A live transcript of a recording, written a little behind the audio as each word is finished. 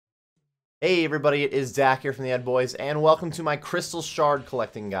Hey everybody, it is Dak here from the Ed Boys, and welcome to my Crystal Shard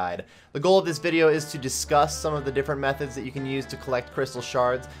collecting guide. The goal of this video is to discuss some of the different methods that you can use to collect Crystal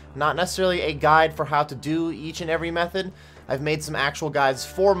Shards, not necessarily a guide for how to do each and every method. I've made some actual guides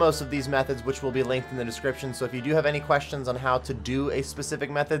for most of these methods, which will be linked in the description, so if you do have any questions on how to do a specific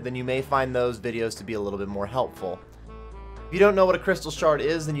method, then you may find those videos to be a little bit more helpful. If you don't know what a Crystal Shard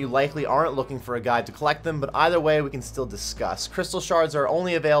is, then you likely aren't looking for a guide to collect them, but either way we can still discuss. Crystal Shards are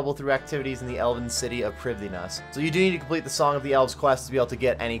only available through activities in the Elven city of Privdinus, so you do need to complete the Song of the Elves quest to be able to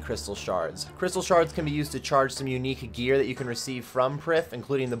get any Crystal Shards. Crystal Shards can be used to charge some unique gear that you can receive from Prith,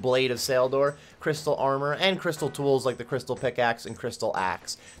 including the Blade of Saeldor, Crystal Armor, and Crystal Tools like the Crystal Pickaxe and Crystal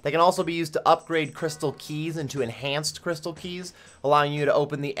Axe. They can also be used to upgrade Crystal Keys into Enhanced Crystal Keys, allowing you to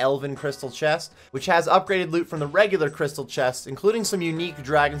open the Elven Crystal Chest, which has upgraded loot from the regular Crystal Chest, including some unique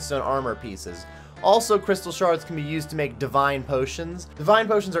Dragonstone armor pieces. Also, Crystal Shards can be used to make Divine Potions. Divine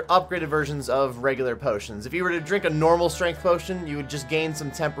Potions are upgraded versions of regular potions. If you were to drink a normal strength potion, you would just gain some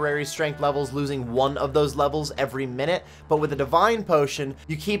temporary strength levels, losing one of those levels every minute. But with a Divine Potion,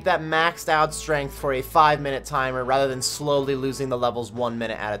 you keep that maxed out strength for a 5-minute timer rather than slowly losing the levels 1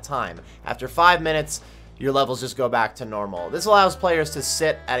 minute at a time. After 5 minutes, your levels just go back to normal. This allows players to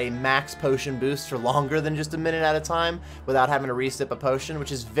sit at a max potion boost for longer than just a minute at a time without having to resip a potion,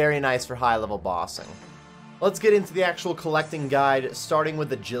 which is very nice for high level bossing. Let's get into the actual collecting guide, starting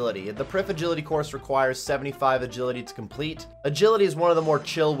with Agility. The Prith Agility course requires 75 Agility to complete. Agility is one of the more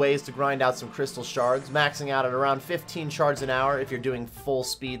chill ways to grind out some Crystal Shards, maxing out at around 15 shards an hour if you're doing full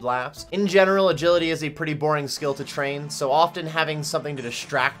speed laps. In general, Agility is a pretty boring skill to train, so often having something to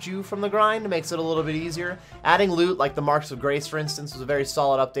distract you from the grind makes it a little bit easier. Adding loot, like the Marks of Grace for instance, was a very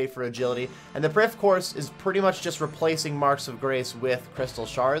solid update for Agility, and the Prith course is pretty much just replacing Marks of Grace with Crystal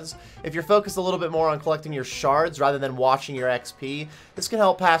Shards. If you're focused a little bit more on collecting your shards rather than watching your XP, this can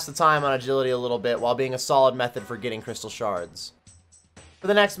help pass the time on Agility a little bit while being a solid method for getting Crystal Shards. For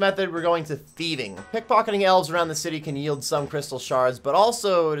the next method, we're going to Thieving. Pickpocketing elves around the city can yield some Crystal Shards, but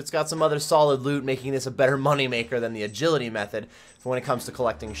also it's got some other solid loot, making this a better moneymaker than the Agility method for when it comes to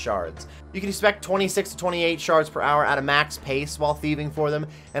collecting shards. You can expect 26 to 28 shards per hour at a max pace while thieving for them,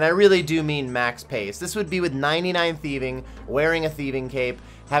 and I really do mean max pace. This would be with 99 thieving, wearing a thieving cape,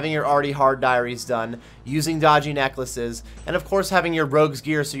 having your already hard diaries done, using dodgy necklaces, and of course having your rogue's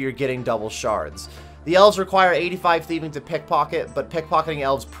gear so you're getting double shards. The elves require 85 thieving to pickpocket, but pickpocketing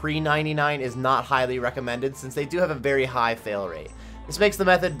elves pre-99 is not highly recommended since they do have a very high fail rate. This makes the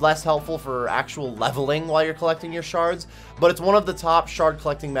method less helpful for actual leveling while you're collecting your shards, but it's one of the top shard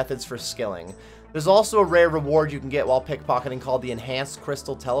collecting methods for skilling. There's also a rare reward you can get while pickpocketing called the Enhanced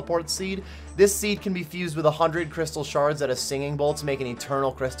Crystal Teleport Seed. This seed can be fused with 100 Crystal Shards at a Singing Bowl to make an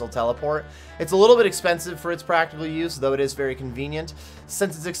Eternal Crystal Teleport. It's a little bit expensive for its practical use, though it is very convenient.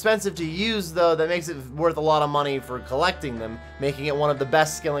 Since it's expensive to use, though, that makes it worth a lot of money for collecting them, making it one of the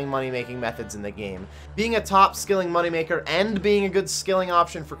best skilling money-making methods in the game. Being a top skilling moneymaker and being a good skilling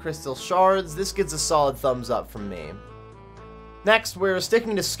option for Crystal Shards, this gets a solid thumbs up from me. Next, we're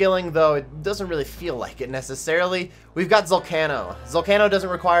sticking to skilling, though it doesn't really feel like it necessarily. We've got Zulcano. Zulcano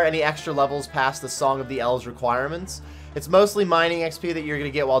doesn't require any extra levels past the Song of the Elves requirements. It's mostly mining XP that you're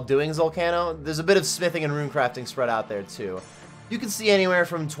going to get while doing Zulcano. There's a bit of smithing and runecrafting spread out there too. You can see anywhere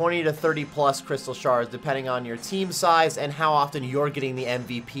from 20 to 30 plus Crystal Shards depending on your team size and how often you're getting the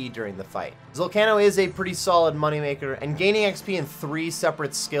MVP during the fight. Zulcano is a pretty solid moneymaker, and gaining XP in 3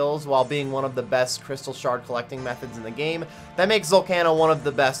 separate skills while being one of the best Crystal Shard collecting methods in the game, that makes Zulcano one of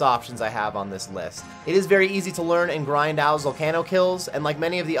the best options I have on this list. It is very easy to learn and grind out Zulcano kills, and like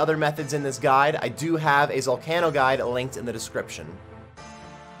many of the other methods in this guide, I do have a Zulcano guide linked in the description.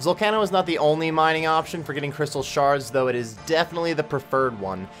 Zulcano is not the only mining option for getting Crystal Shards, though it is definitely the preferred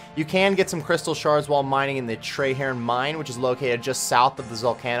one. You can get some Crystal Shards while mining in the Traherne Mine, which is located just south of the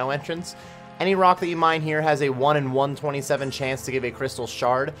Zulcano entrance. Any rock that you mine here has a 1 in 127 chance to give a Crystal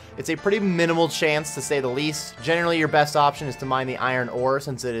Shard. It's a pretty minimal chance to say the least. Generally your best option is to mine the iron ore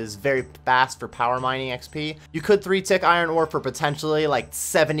since it is very fast for power mining XP. You could 3-tick iron ore for potentially like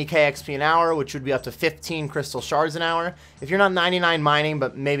 70k XP an hour, which would be up to 15 Crystal Shards an hour. If you're not 99 mining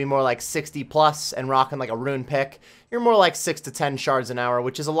but maybe more like 60 plus and rocking like a rune pick, you're more like 6 to 10 shards an hour,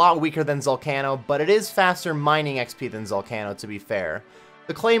 which is a lot weaker than Zulcano, but it is faster mining XP than Zulcano to be fair.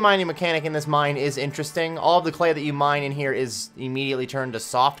 The clay mining mechanic in this mine is interesting. All of the clay that you mine in here is immediately turned to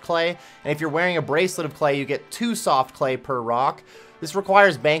soft clay, and if you're wearing a bracelet of clay, you get 2 soft clay per rock. This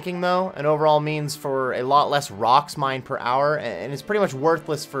requires banking though, and overall means for a lot less rocks mined per hour, and it's pretty much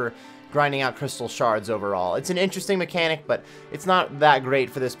worthless for grinding out Crystal Shards overall. It's an interesting mechanic, but it's not that great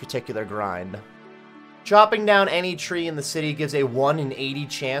for this particular grind. Chopping down any tree in the city gives a 1 in 80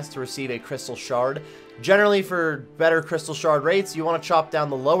 chance to receive a crystal shard. Generally, for better crystal shard rates, you want to chop down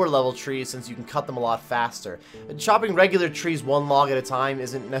the lower level trees since you can cut them a lot faster. Chopping regular trees one log at a time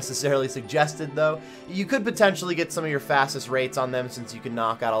isn't necessarily suggested though. You could potentially get some of your fastest rates on them since you can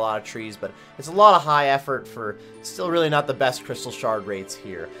knock out a lot of trees, but it's a lot of high effort for still really not the best crystal shard rates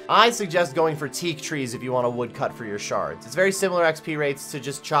here. I suggest going for teak trees if you want a woodcut for your shards. It's very similar XP rates to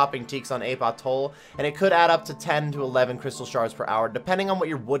just chopping teaks on Ape Atoll, and it could add up to 10 to 11 crystal shards per hour depending on what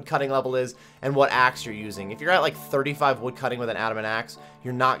your woodcutting level is and what axe you're using. If you're at like 35 wood cutting with an adamant axe,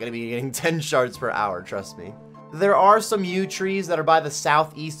 you're not going to be getting 10 shards per hour, trust me. There are some yew trees that are by the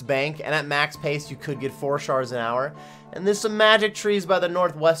southeast bank, and at max pace you could get 4 shards an hour. And there's some magic trees by the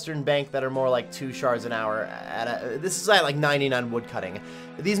northwestern bank that are more like 2 shards an hour. This is at like 99 wood cutting.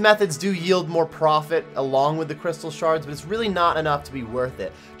 These methods do yield more profit along with the crystal shards, but it's really not enough to be worth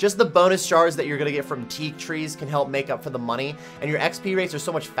it. Just the bonus shards that you're going to get from teak trees can help make up for the money, and your XP rates are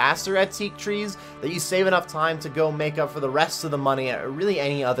so much faster at teak trees that you save enough time to go make up for the rest of the money at really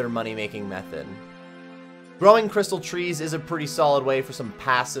any other money-making method. Growing crystal trees is a pretty solid way for some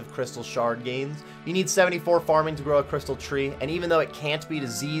passive crystal shard gains. You need 74 farming to grow a crystal tree, and even though it can't be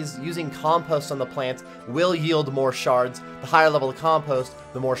diseased, using compost on the plant will yield more shards. The higher level of compost,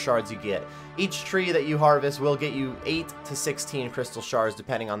 the more shards you get. Each tree that you harvest will get you 8 to 16 crystal shards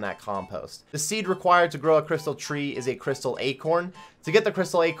depending on that compost. The seed required to grow a crystal tree is a crystal acorn. To get the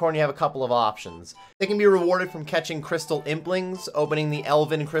crystal acorn, you have a couple of options. They can be rewarded from catching crystal implings, opening the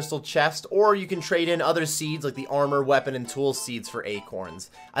elven crystal chest, or you can trade in other seeds like the armor, weapon, and tool seeds for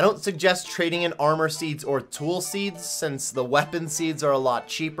acorns. I don't suggest trading in armor seeds or tool seeds since the weapon seeds are a lot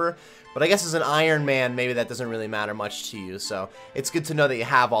cheaper, but I guess as an Iron Man, maybe that doesn't really matter much to you, so it's good to know that you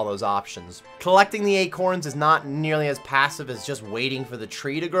have all those options. Collecting the acorns is not nearly as passive as just waiting for the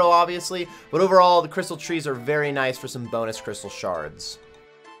tree to grow, obviously, but overall, the crystal trees are very nice for some bonus crystal shards.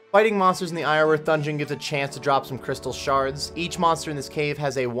 Fighting monsters in the Ironworth dungeon gives a chance to drop some crystal shards. Each monster in this cave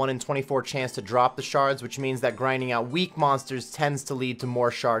has a 1 in 24 chance to drop the shards, which means that grinding out weak monsters tends to lead to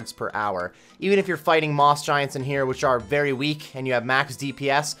more shards per hour. Even if you're fighting moss giants in here, which are very weak, and you have max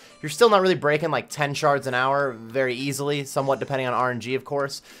DPS, you're still not really breaking like 10 shards an hour very easily, somewhat depending on RNG of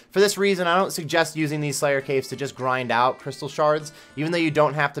course. For this reason, I don't suggest using these Slayer caves to just grind out crystal shards. Even though you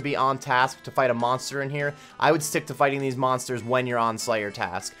don't have to be on task to fight a monster in here, I would stick to fighting these monsters when you're on Slayer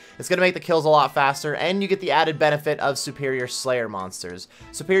task. It's going to make the kills a lot faster, and you get the added benefit of superior Slayer monsters.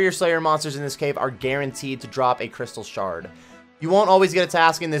 Superior Slayer monsters in this cave are guaranteed to drop a crystal shard. You won't always get a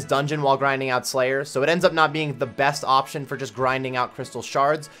task in this dungeon while grinding out Slayer, so it ends up not being the best option for just grinding out crystal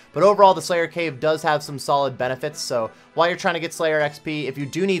shards, but overall the Slayer cave does have some solid benefits, so while you're trying to get Slayer XP, if you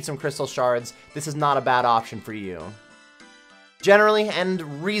do need some crystal shards, this is not a bad option for you. Generally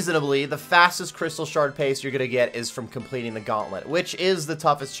and reasonably, the fastest crystal shard pace you're going to get is from completing the gauntlet, which is the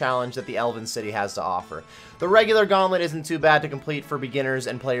toughest challenge that the Elven City has to offer. The regular gauntlet isn't too bad to complete for beginners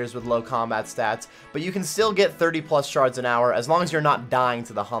and players with low combat stats, but you can still get 30 plus shards an hour as long as you're not dying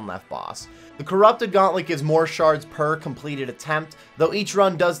to the Hunlef boss. The corrupted gauntlet gives more shards per completed attempt, though each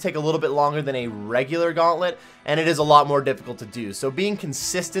run does take a little bit longer than a regular gauntlet, and it is a lot more difficult to do, so being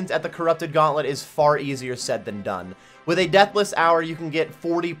consistent at the corrupted gauntlet is far easier said than done. With a deathless hour, you can get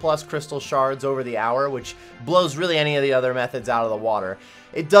 40 plus crystal shards over the hour, which blows really any of the other methods out of the water.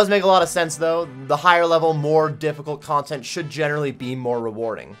 It does make a lot of sense though. The higher level, more difficult content should generally be more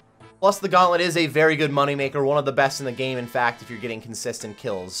rewarding. Plus, the gauntlet is a very good moneymaker, one of the best in the game, in fact, if you're getting consistent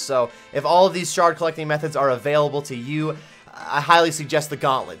kills. So, if all of these shard collecting methods are available to you, I highly suggest the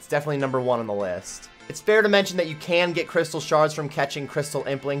gauntlet. It's definitely number 1 on the list. It's fair to mention that you can get crystal shards from catching crystal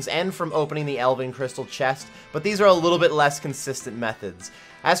implings and from opening the elven crystal chest, but these are a little bit less consistent methods.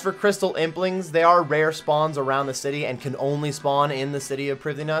 As for crystal implings, they are rare spawns around the city and can only spawn in the city of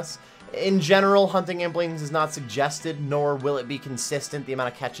Privdinus. In general, hunting implings is not suggested, nor will it be consistent the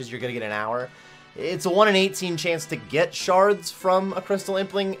amount of catches you're going to get an hour. It's a 1 in 18 chance to get shards from a crystal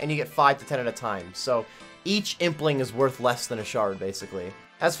impling, and you get 5 to 10 at a time, so each impling is worth less than a shard, basically.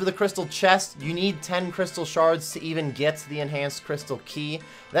 As for the crystal chest, you need 10 crystal shards to even get the enhanced crystal key.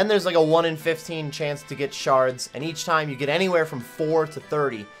 Then there's like a 1 in 15 chance to get shards, and each time you get anywhere from 4 to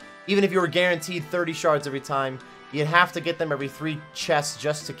 30. Even if you were guaranteed 30 shards every time, you'd have to get them every 3 chests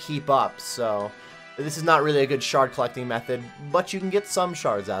just to keep up, so this is not really a good shard collecting method, but you can get some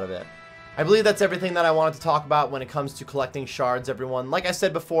shards out of it. I believe that's everything that I wanted to talk about when it comes to collecting shards, everyone. Like I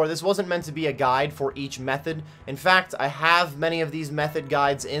said before, this wasn't meant to be a guide for each method. In fact, I have many of these method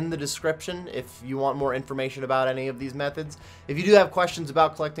guides in the description if you want more information about any of these methods. If you do have questions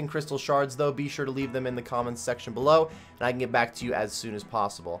about collecting crystal shards, though, be sure to leave them in the comments section below, and I can get back to you as soon as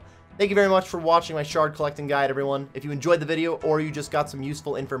possible. Thank you very much for watching my shard collecting guide, everyone. If you enjoyed the video or you just got some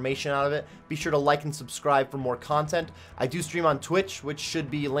useful information out of it, be sure to like and subscribe for more content. I do stream on Twitch, which should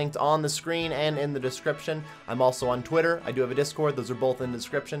be linked on the screen and in the description. I'm also on Twitter. I do have a Discord. Those are both in the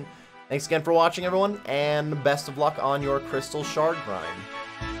description. Thanks again for watching, everyone, and best of luck on your Crystal Shard grind.